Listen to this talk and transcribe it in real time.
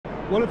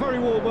Well, a very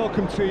warm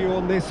welcome to you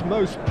on this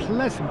most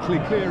pleasantly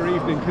clear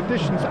evening.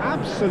 Conditions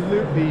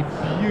absolutely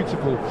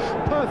beautiful.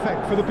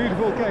 Perfect for the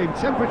beautiful game.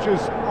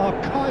 Temperatures are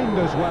kind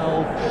as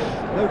well.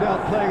 No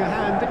doubt playing a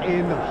hand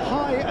in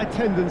high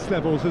attendance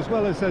levels as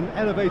well as an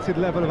elevated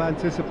level of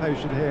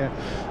anticipation here.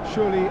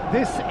 Surely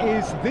this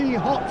is the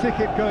hot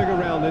ticket going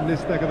around in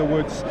this neck of the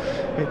woods.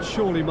 It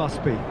surely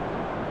must be.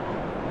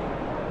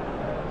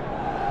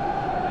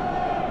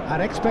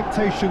 And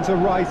expectations are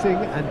rising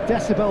and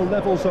decibel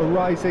levels are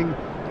rising.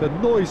 The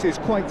noise is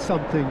quite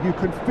something. You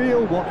can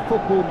feel what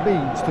football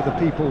means to the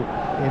people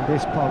in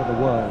this part of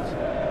the world.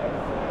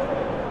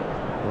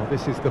 Well,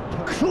 this is the...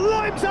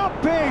 climbs up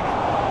big!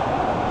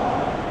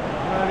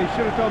 Well, he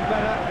should have done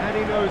better, and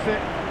he knows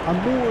it. A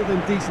more than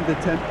decent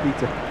attempt,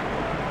 Peter.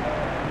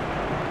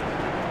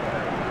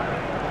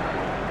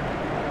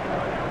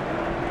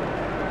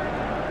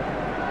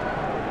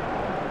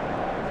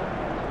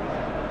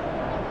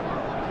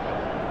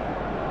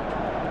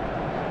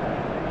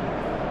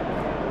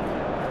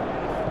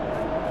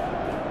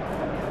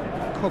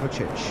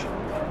 Kovacic.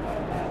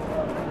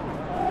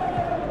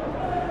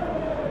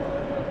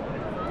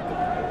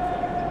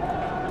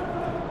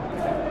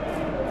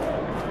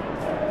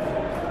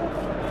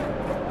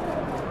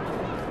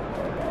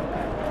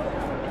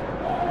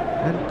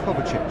 And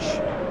Kovacic.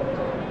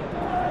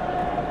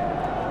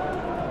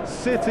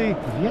 City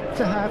yet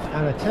to have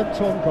an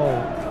attempt on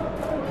goal.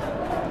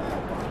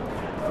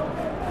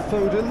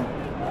 Foden.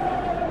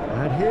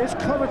 And here's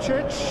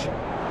Kovacic.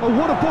 Oh,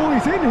 what a ball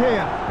he's in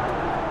here!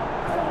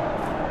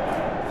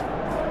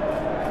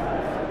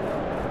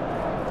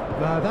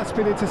 That's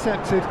been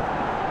intercepted.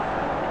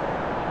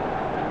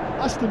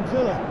 Aston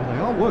Villa. Well,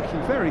 they are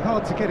working very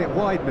hard to get it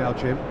wide now,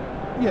 Jim.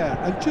 Yeah,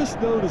 and just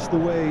notice the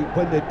way,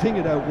 when they ping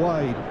it out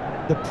wide,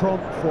 the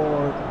prompt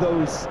for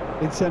those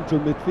in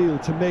central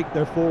midfield to make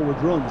their forward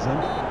runs.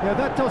 Yeah,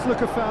 that does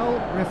look a foul.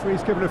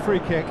 Referee's given a free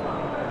kick.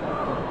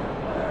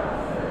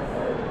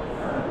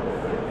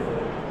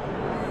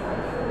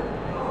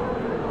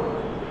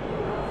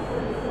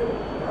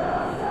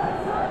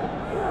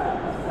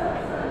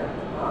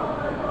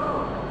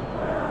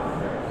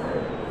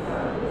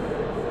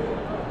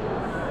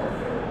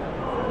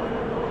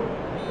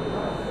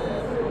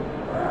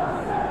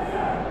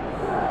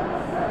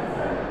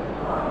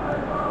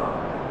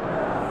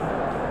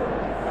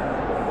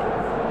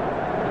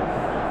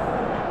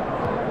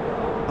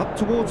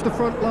 Towards the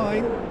front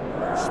line,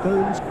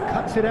 Stones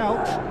cuts it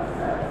out,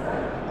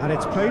 and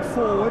it's played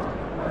forward.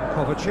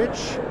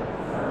 Kovacic,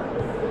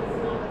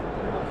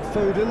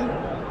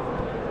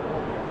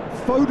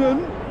 Foden,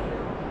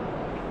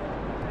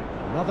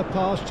 another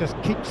pass,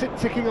 just keeps it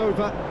ticking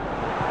over.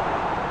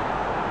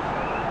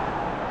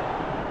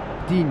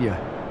 Digne,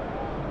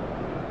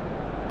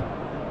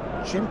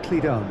 gently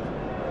done,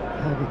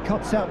 and he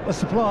cuts out the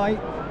supply.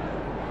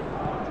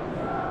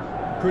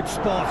 Good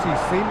spot,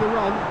 he's seen the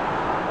run.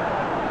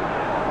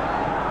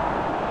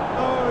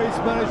 He's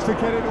managed to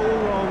get it all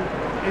wrong.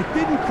 It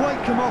didn't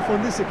quite come off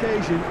on this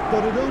occasion,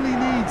 but it only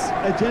needs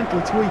a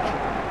gentle tweak.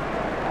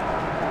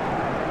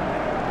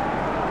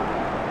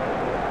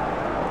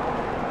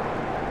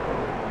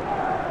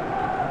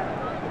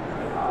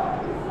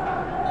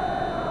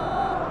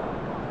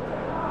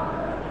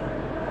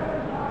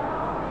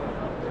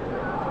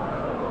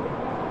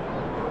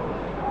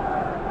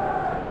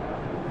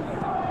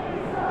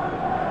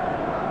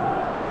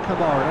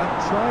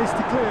 Kamara tries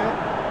to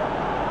clear.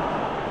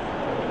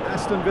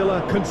 Aston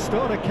Villa can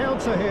start a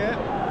counter here.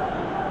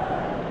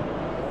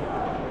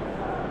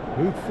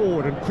 Move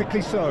forward and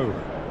quickly so.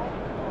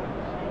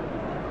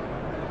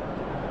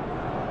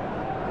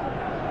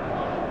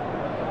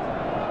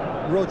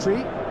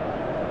 Rodri.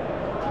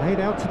 Played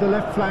out to the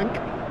left flank.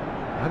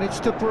 And it's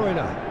De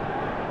Bruyne.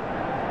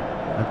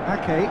 And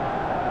Ake.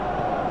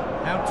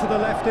 Out to the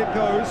left it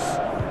goes.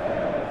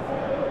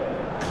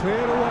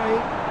 Cleared away.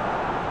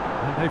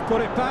 And they've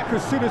got it back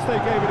as soon as they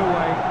gave it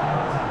away.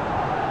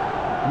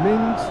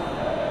 Mings,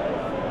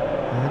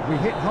 and we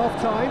hit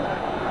half-time.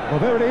 Well,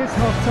 there it is,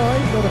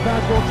 half-time, not a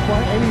bad watch by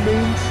any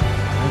means,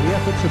 and the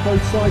efforts of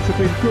both sides have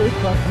been good,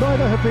 but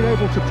neither have been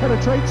able to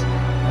penetrate,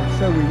 and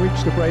so we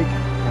reach the break,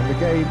 and the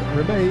game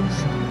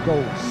remains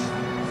goals.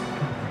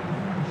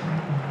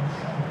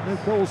 No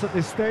goals at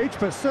this stage,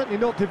 but certainly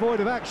not devoid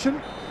of action.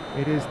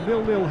 It is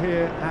 0-0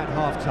 here at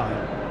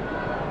half-time.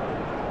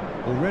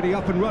 Already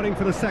up and running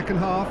for the second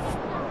half.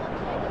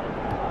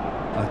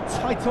 A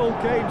tight old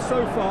game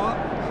so far.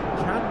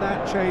 Can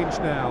that change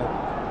now?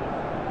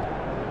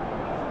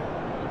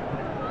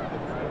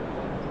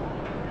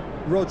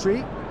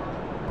 Rodri.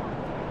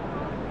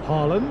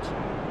 Haaland.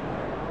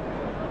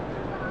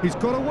 He's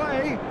got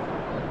away.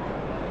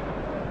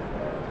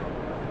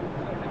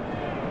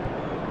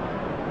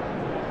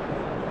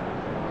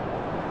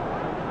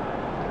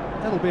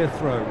 That'll be a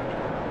throw.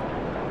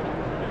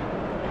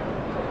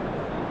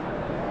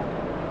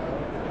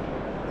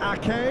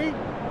 Ake.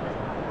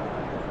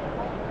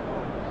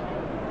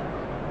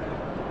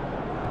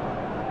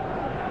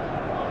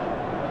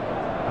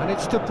 And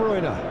it's De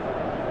Bruyne.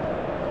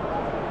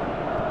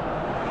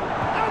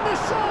 And the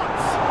shot!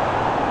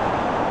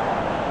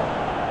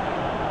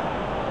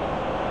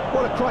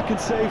 What a cracking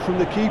save from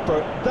the keeper.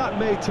 That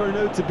may turn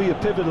out to be a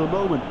pivotal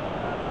moment.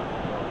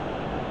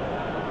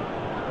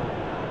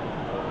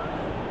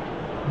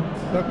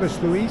 Douglas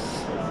Luiz.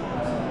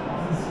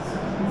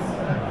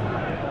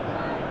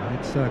 And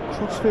it's a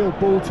crossfield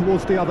ball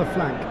towards the other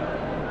flank.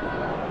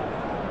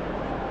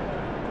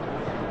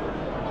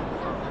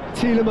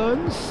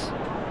 Tielemans.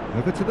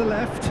 Over to the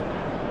left.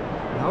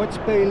 Now it's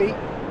Bailey.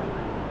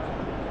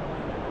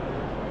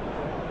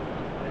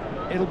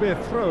 It'll be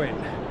a throw-in.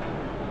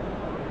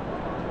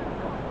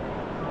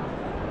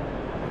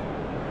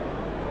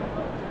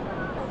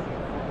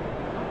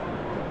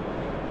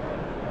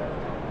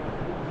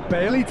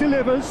 Bailey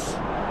delivers.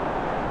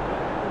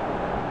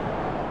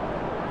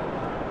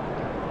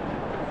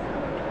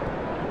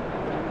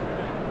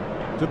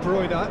 De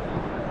Bruyne.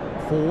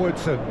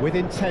 Forwards and with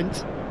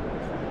intent.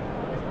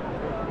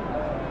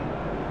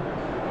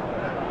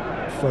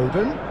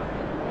 Foden.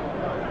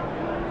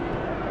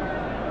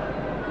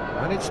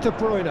 And it's De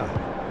Bruyne.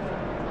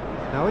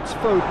 Now it's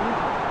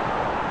Foden.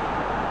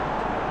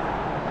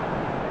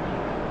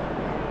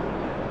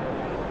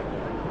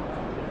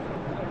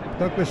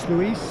 Douglas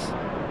Luiz.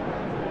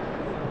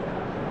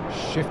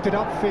 Shifted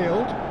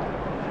upfield.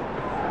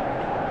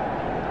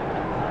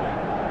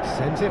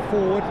 Sends it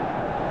forward.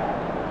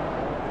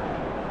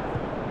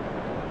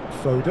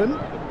 Foden.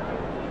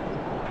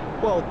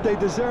 Well, they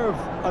deserve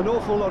an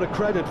awful lot of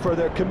credit for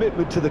their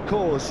commitment to the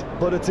cause,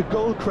 but it's a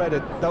goal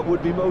credit that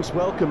would be most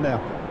welcome now.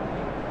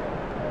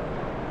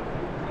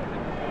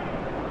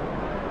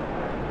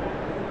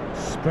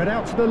 Spread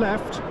out to the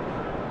left.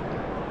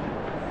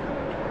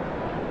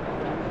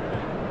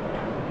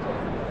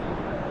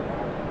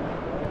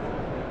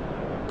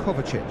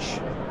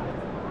 Kovacic.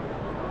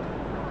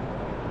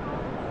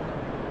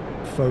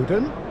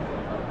 Foden.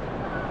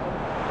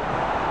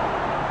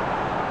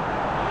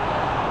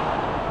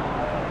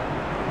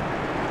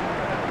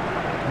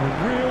 A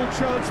real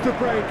chance to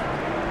break.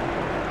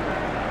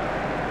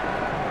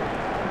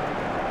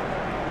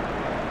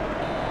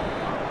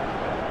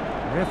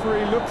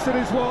 Referee looks at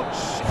his watch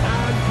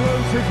and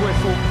blows his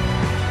whistle.